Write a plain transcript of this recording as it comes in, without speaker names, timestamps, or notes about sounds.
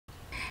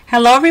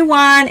Hello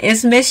everyone,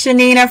 it's Miss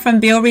Shanina from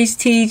Bill Reach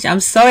Teach.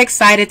 I'm so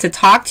excited to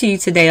talk to you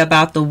today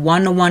about the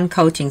one-to-one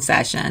coaching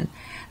session.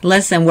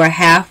 Listen, we're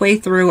halfway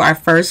through our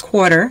first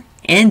quarter,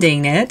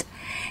 ending it,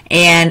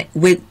 and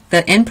with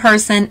the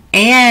in-person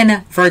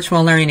and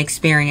virtual learning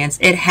experience,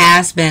 it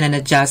has been an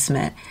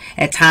adjustment.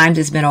 At times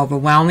it's been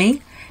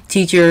overwhelming.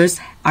 Teachers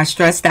are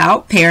stressed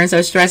out, parents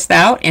are stressed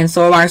out, and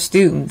so are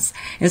students.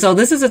 And so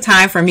this is a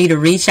time for me to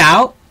reach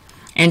out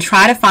and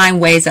try to find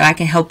ways that I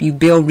can help you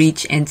build,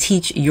 reach, and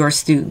teach your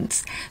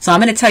students. So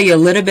I'm going to tell you a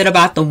little bit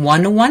about the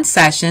one-to-one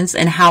sessions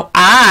and how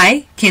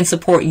I can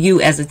support you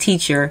as a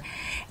teacher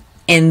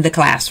in the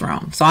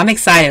classroom. So I'm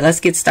excited. Let's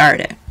get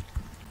started.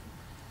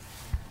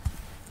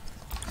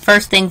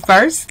 First thing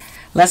first,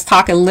 let's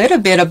talk a little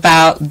bit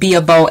about be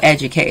a bold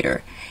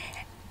educator.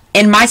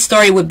 In my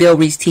story with Bill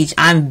Reach Teach,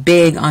 I'm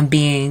big on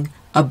being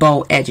a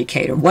bold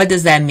educator. What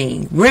does that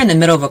mean? We're in the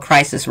middle of a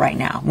crisis right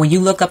now. When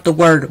you look up the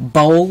word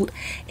bold,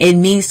 it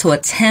means to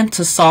attempt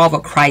to solve a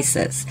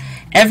crisis.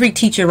 Every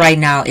teacher right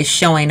now is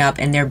showing up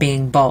and they're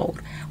being bold.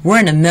 We're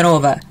in the middle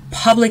of a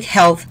public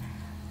health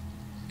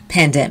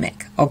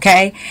pandemic,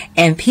 okay?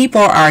 And people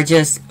are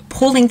just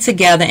pulling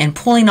together and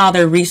pulling all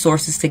their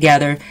resources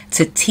together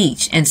to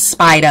teach in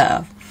spite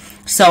of.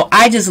 So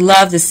I just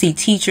love to see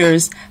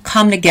teachers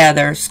come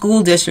together,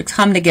 school districts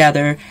come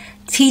together,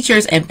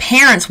 teachers and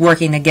parents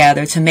working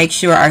together to make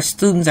sure our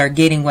students are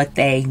getting what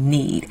they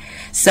need.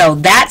 So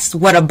that's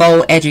what a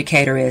bold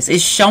educator is.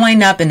 It's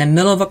showing up in the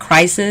middle of a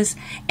crisis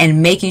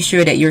and making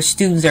sure that your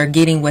students are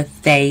getting what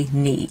they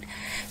need.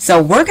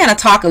 So we're going to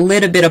talk a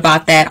little bit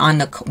about that on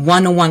the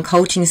one-to-one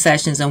coaching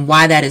sessions and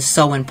why that is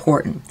so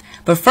important.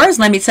 But first,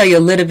 let me tell you a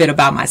little bit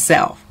about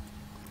myself.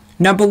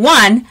 Number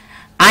one,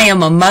 I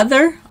am a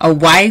mother, a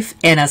wife,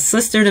 and a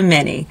sister to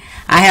many.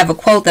 I have a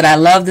quote that I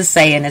love to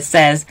say, and it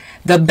says,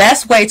 "The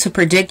best way to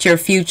predict your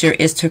future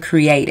is to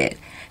create it."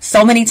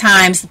 So many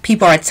times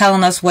people are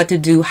telling us what to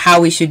do,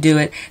 how we should do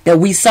it, that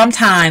we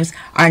sometimes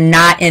are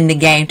not in the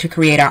game to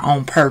create our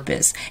own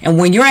purpose. And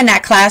when you're in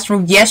that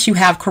classroom, yes, you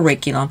have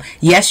curriculum.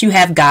 Yes, you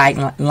have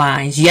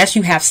guidelines. Yes,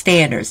 you have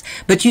standards.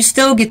 But you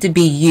still get to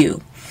be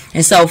you.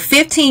 And so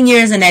 15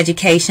 years in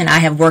education, I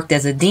have worked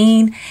as a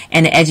dean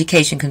and an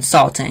education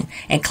consultant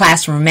in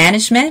classroom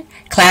management,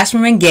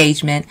 classroom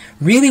engagement,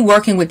 really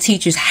working with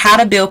teachers how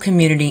to build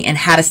community and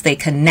how to stay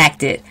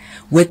connected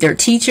with their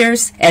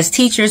teachers, as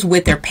teachers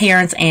with their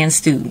parents and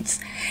students.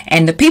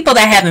 And the people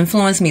that have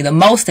influenced me the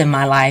most in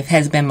my life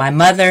has been my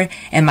mother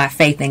and my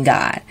faith in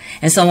God.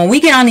 And so when we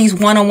get on these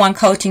one-on-one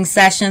coaching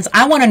sessions,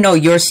 I want to know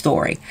your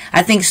story.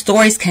 I think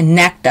stories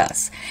connect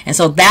us. And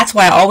so that's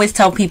why I always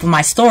tell people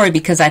my story,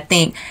 because I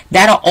think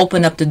that'll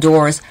open up the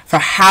doors for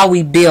how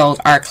we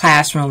build our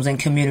classrooms and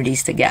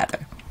communities together.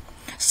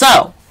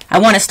 So I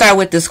want to start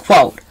with this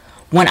quote.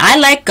 "When I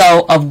let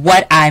go of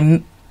what I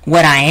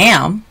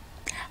am,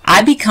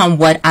 I become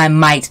what I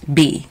might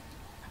be."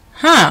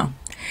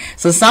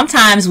 So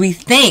sometimes we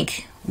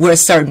think we're a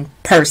certain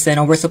person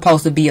or we're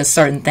supposed to be a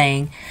certain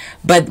thing,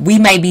 but we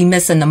may be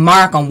missing the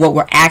mark on what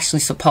we're actually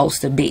supposed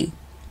to be.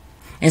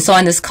 And so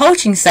in this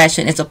coaching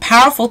session, it's a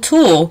powerful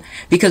tool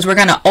because we're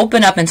going to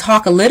open up and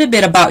talk a little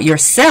bit about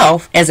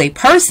yourself as a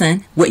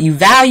person, what you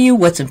value,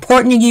 what's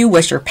important to you,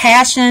 what's your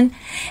passion,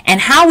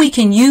 and how we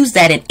can use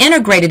that and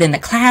integrate it in the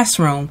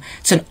classroom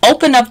to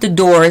open up the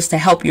doors to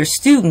help your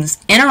students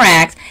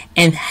interact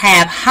and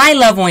have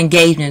high-level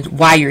engagement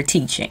while you're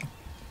teaching.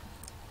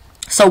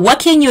 So what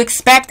can you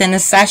expect in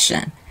this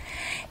session?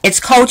 It's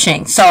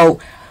coaching. So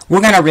we're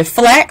going to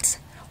reflect.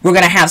 We're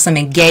going to have some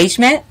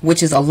engagement,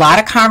 which is a lot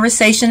of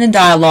conversation and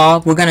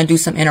dialogue. We're going to do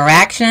some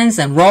interactions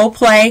and role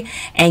play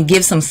and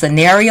give some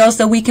scenarios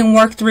that we can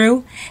work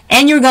through.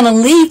 And you're going to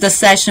leave the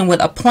session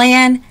with a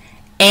plan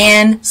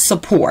and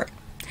support.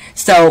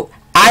 So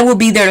I will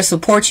be there to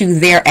support you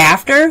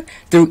thereafter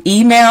through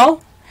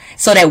email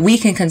so that we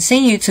can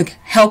continue to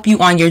help you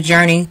on your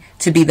journey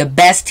to be the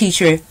best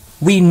teacher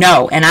we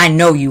know, and I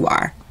know you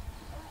are.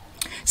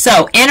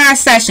 So in our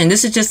session,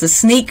 this is just a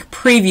sneak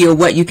preview of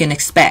what you can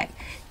expect.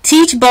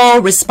 Teach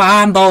bold,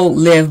 respond bold,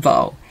 live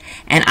bold.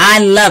 And I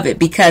love it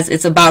because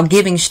it's about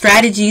giving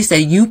strategies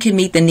that you can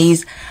meet the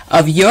needs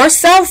of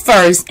yourself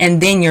first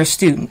and then your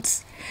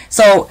students.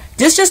 So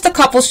just a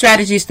couple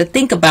strategies to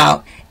think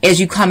about as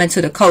you come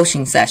into the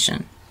coaching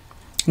session.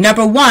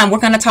 Number one, we're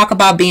going to talk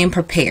about being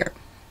prepared.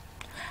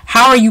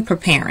 How are you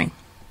preparing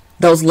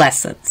those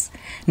lessons?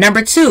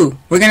 Number two,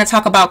 we're going to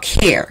talk about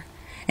CARE,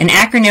 an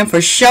acronym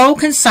for show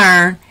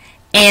concern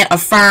and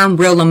affirm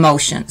real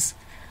emotions.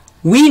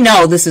 We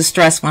know this is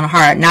stressful and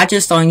hard, not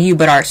just on you,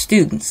 but our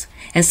students.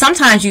 And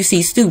sometimes you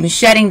see students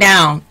shutting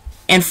down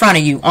in front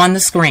of you on the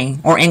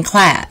screen or in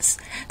class.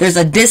 There's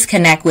a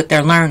disconnect with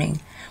their learning.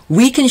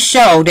 We can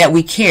show that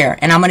we care,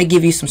 and I'm going to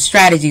give you some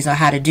strategies on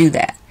how to do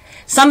that.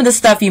 Some of the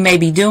stuff you may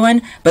be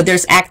doing, but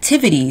there's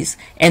activities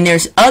and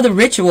there's other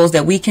rituals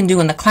that we can do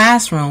in the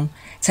classroom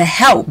to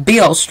help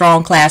build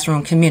strong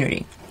classroom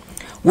community,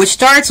 which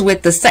starts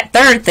with the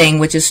third thing,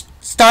 which is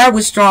start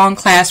with strong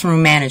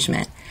classroom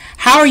management.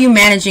 How are you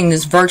managing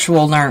this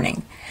virtual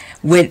learning?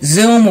 With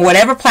Zoom or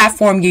whatever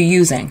platform you're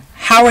using,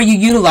 How are you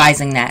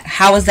utilizing that?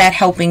 How is that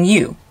helping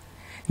you?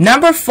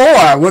 Number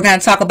 4, we're going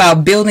to talk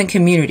about building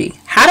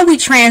community. How do we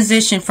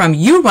transition from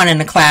you running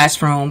the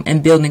classroom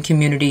and building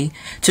community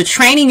to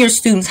training your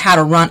students how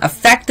to run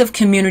effective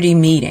community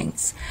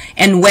meetings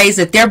in ways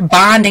that they're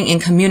bonding and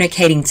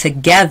communicating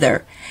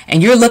together?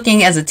 And you're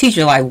looking as a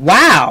teacher like,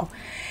 wow,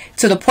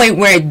 to the point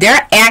where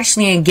they're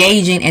actually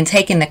engaging and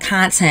taking the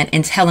content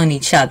and telling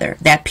each other.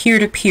 That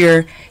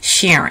peer-to-peer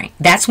sharing.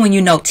 That's when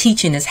you know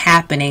teaching is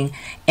happening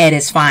at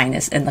its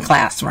finest in the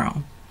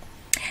classroom.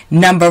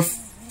 Number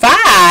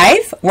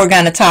 5 we're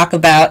going to talk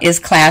about is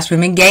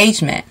classroom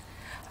engagement.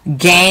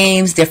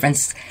 Games,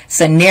 different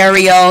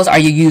scenarios. Are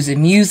you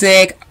using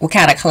music? What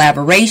kind of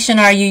collaboration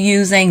are you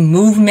using?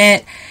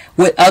 Movement.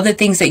 What other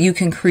things that you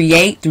can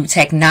create through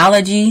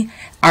technology?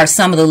 Are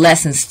some of the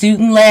lessons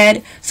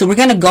student-led? So we're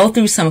going to go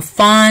through some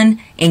fun,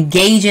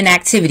 engaging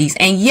activities.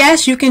 And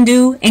yes, you can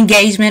do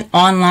engagement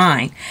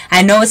online.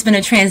 I know it's been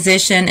a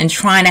transition and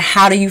trying to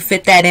how do you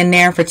fit that in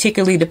there,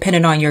 particularly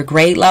depending on your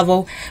grade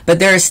level. But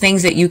there's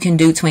things that you can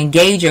do to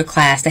engage your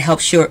class to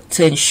help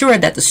to ensure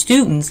that the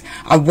students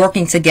are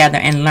working together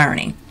and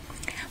learning.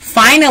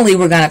 Finally,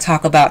 we're going to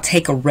talk about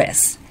take a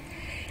risk.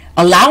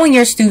 Allowing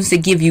your students to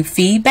give you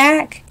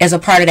feedback as a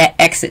part of that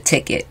exit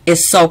ticket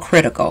is so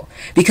critical,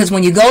 because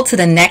when you go to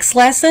the next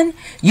lesson,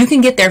 you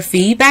can get their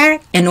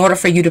feedback in order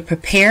for you to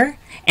prepare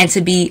and to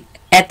be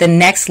at the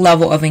next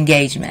level of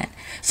engagement.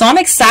 So I'm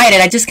excited.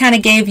 I just kind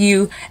of gave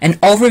you an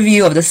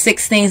overview of the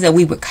 6 things that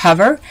we would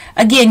cover.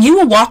 Again, you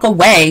will walk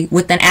away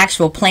with an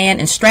actual plan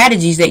and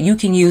strategies that you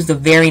can use the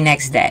very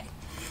next day.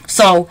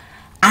 So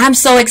I'm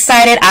so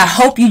excited. I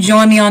hope you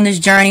join me on this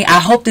journey. I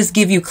hope this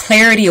gives you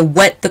clarity of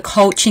what the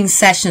coaching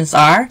sessions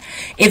are.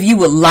 If you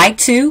would like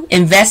to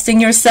invest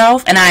in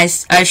yourself, and I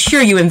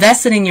assure you,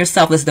 investing in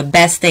yourself is the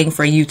best thing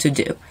for you to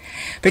do.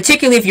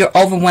 Particularly if you're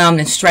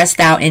overwhelmed and stressed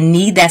out and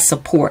need that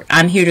support.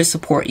 I'm here to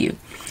support you.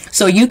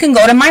 So you can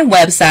go to my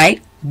website,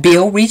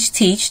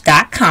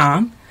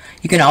 buildreachteach.com.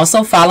 You can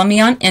also follow me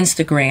on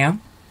Instagram.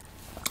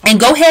 And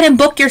go ahead and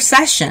book your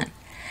session.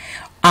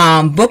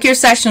 Book your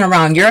session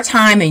around your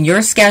time and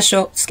your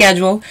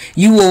schedule.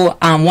 You will,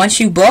 once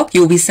you book, you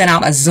will be sent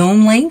out a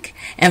Zoom link,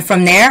 and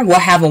from there we'll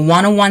have a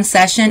one-on-one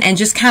session and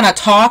just kind of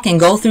talk and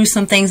go through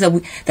some things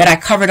that I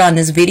covered on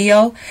this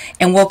video,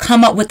 and we'll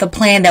come up with a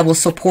plan that will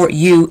support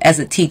you as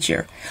a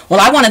teacher. Well,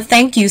 I want to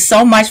thank you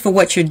so much for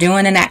what you're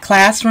doing in that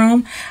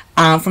classroom.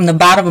 From the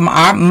bottom of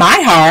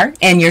my heart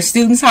and your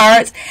students'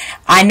 hearts.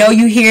 I know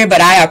you here, but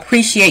I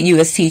appreciate you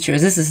as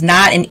teachers. This is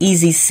not an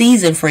easy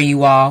season for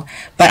you all,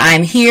 but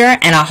I'm here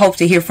and I hope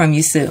to hear from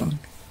you soon.